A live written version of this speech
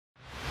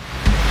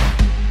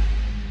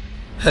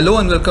Hello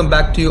and welcome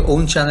back to your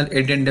own channel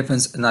Indian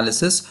Defense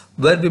Analysis,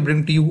 where we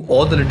bring to you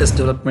all the latest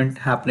development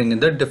happening in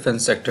the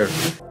defense sector.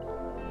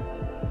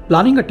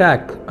 Planning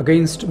attack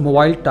against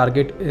mobile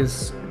target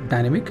is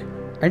dynamic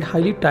and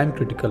highly time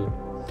critical.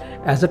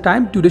 As the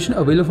time duration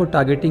available for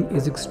targeting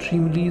is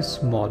extremely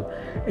small,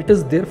 it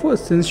is therefore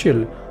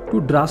essential to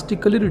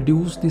drastically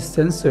reduce the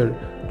sensor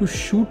to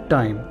shoot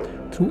time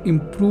through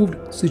improved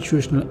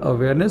situational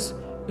awareness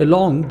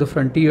along the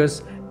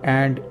frontiers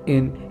and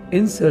in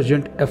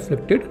insurgent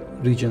afflicted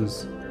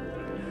regions.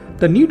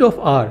 The need of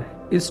R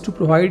is to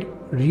provide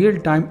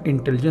real-time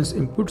intelligence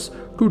inputs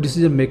to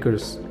decision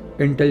makers,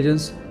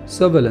 intelligence,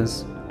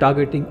 surveillance,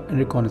 targeting and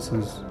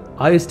reconnaissance.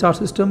 ISTAR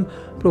system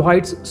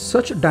provides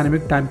such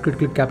dynamic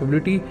time-critical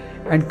capability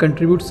and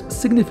contributes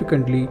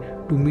significantly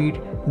to meet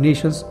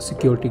nation's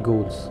security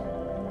goals.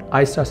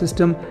 ISTAR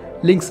system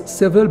links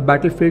several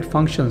battlefield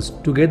functions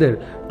together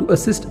to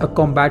assist a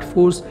combat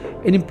force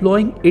in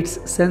employing its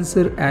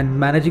sensor and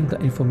managing the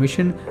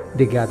information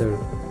they gather.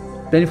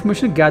 The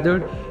information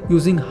gathered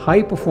using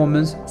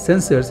high-performance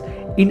sensors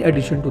in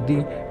addition to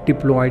the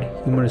deployed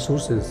human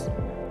resources.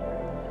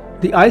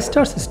 The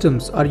ISTAR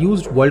systems are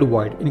used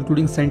worldwide,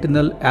 including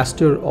Sentinel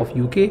ASTAR of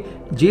UK,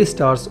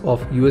 J-STARS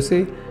of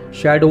USA,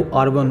 Shadow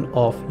R1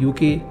 of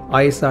UK,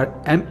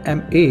 ISR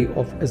MMA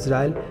of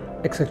Israel,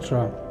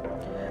 etc.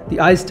 The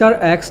ISTAR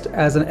acts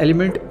as an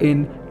element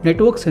in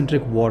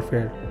network-centric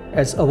warfare,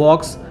 as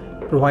AWACS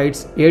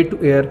provides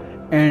air-to-air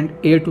and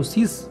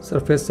air-to-sea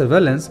surface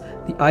surveillance.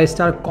 The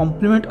ISTAR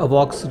complement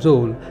AWACS'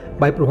 role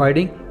by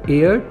providing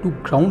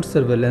air-to-ground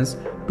surveillance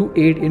to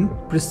aid in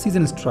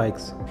precision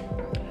strikes.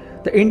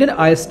 The Indian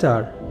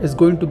ISTAR is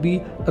going to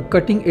be a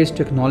cutting-edge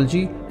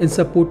technology in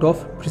support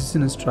of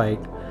precision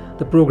strike.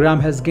 The program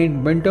has gained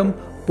momentum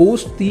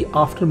post the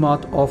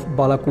aftermath of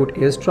Balakot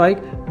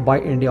airstrike by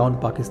India on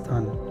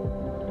Pakistan.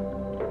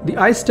 The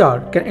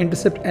ISTAR can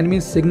intercept enemy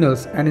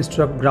signals and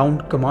instruct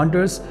ground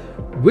commanders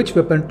which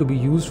weapon to be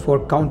used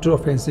for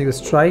counter-offensive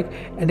strike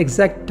and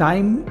exact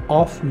time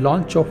of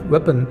launch of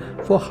weapon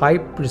for high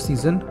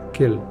precision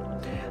kill.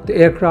 The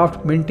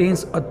aircraft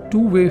maintains a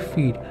two-way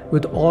feed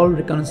with all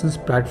reconnaissance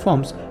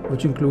platforms,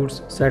 which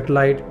includes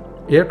satellite,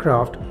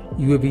 aircraft,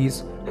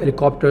 UAVs,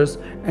 helicopters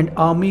and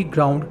army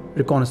ground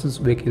reconnaissance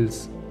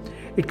vehicles.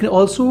 It can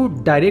also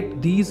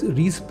direct these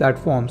RES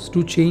platforms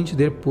to change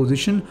their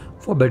position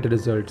for better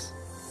results.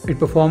 It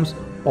performs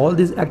all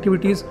these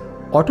activities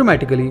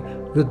automatically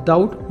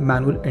without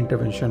manual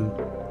intervention.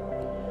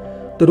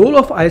 The role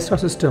of ISTAR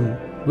system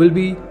will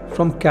be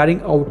from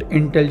carrying out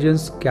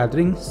intelligence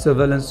gathering,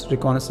 surveillance,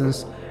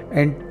 reconnaissance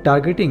and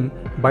targeting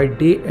by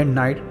day and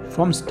night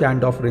from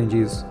standoff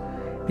ranges.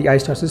 The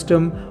ISTAR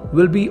system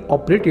will be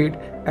operated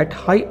at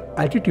high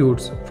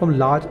altitudes from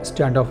large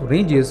standoff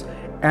ranges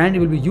and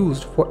will be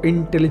used for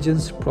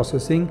intelligence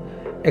processing,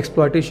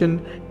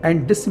 exploitation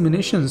and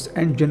disseminations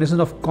and generation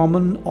of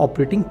common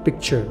operating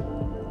picture.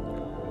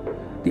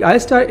 The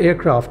ISTAR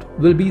aircraft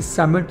will be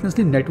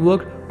simultaneously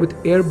networked with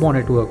airborne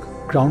network,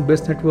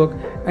 ground-based network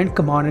and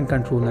command and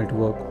control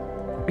network.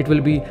 It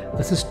will be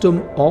a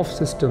system of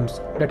systems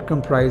that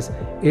comprise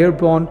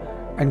airborne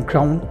and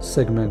ground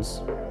segments.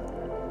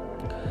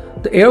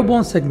 The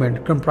airborne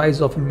segment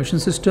comprises of a mission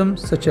system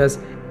such as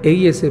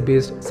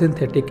AESA-based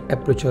synthetic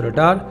aperture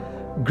radar,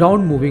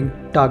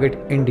 ground-moving target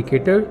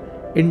indicator,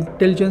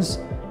 intelligence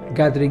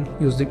gathering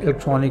using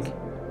electronic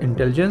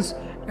intelligence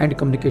and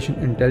communication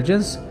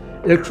intelligence,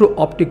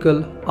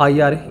 electro-optical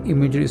IR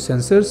imagery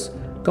sensors,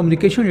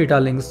 communication data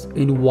links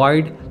in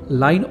wide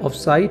line of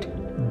sight,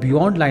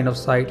 beyond line of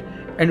sight,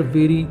 and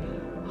very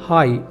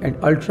high and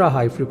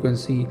ultra-high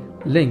frequency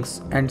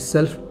links and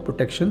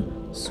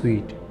self-protection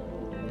suite.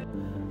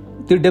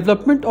 The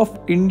development of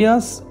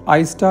India's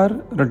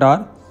ISTAR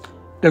radar,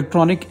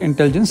 electronic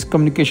intelligence,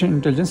 communication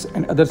intelligence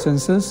and other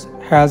sensors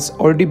has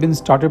already been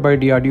started by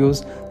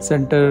DRDO's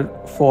Center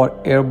for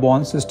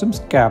Airborne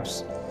Systems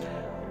CAPS.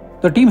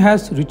 The team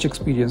has rich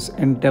experience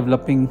in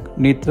developing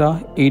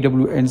Netra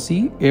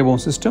aew&cs airborne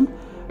system,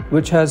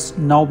 which has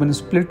now been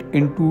split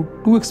into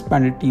two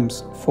expanded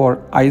teams for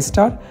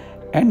ISTAR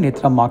and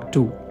Netra Mark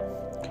II.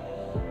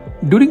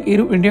 During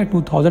Aero India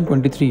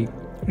 2023,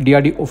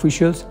 DRDO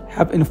officials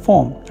have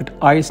informed that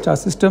ISTAR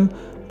system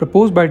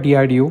proposed by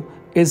DRDO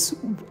is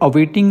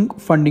awaiting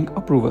funding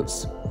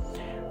approvals.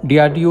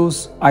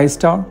 DRDO's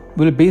ISTAR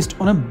will be based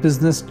on a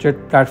business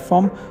jet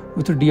platform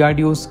with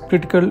DRDO's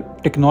critical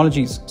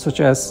technologies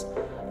such as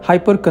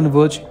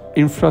hyper-converged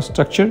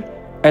infrastructure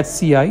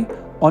HCI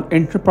on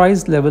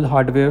enterprise-level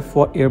hardware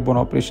for airborne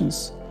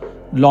operations,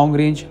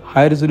 long-range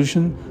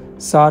high-resolution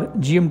SAR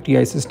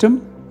GMTI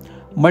system,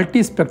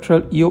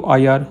 multispectral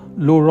EO/IR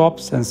low-ROP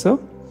sensor,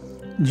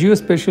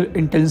 geospatial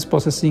intelligence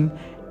processing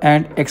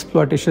and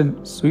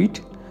exploitation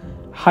suite,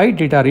 high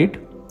data rate,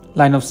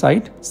 line of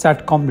sight,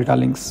 SATCOM data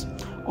links,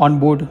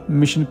 onboard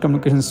mission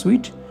communication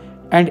suite,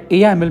 and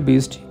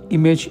AI/ML-based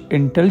image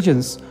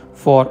intelligence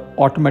for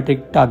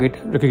automatic target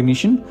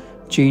recognition,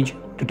 change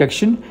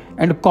detection,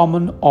 and a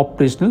common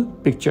operational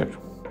picture.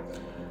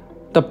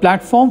 The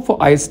platform for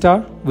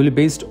ISTAR will be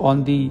based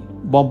on the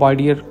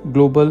Bombardier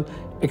Global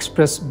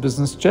Express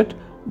Business Jet,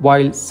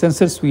 while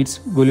sensor suites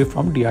will be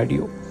from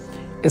DRDO.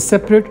 A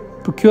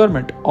separate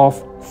procurement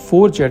of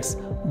 4 jets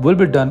will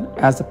be done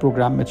as the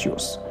program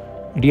matures.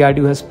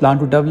 DRDO has planned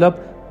to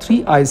develop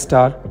 3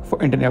 ISTAR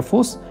for Indian Air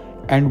Force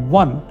and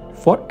 1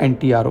 for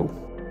NTRO.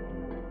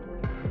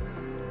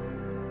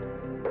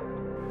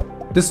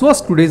 This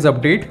was today's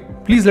update.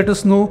 Please let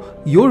us know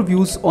your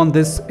views on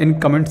this in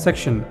comment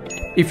section.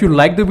 If you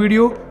like the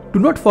video, do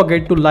not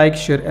forget to like,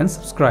 share and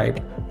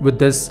subscribe. With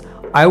this,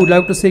 I would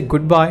like to say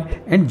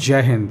goodbye and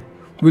Jai Hind.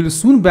 We'll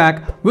soon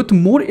back with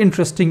more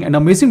interesting and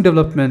amazing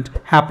development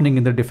happening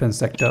in the defense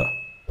sector.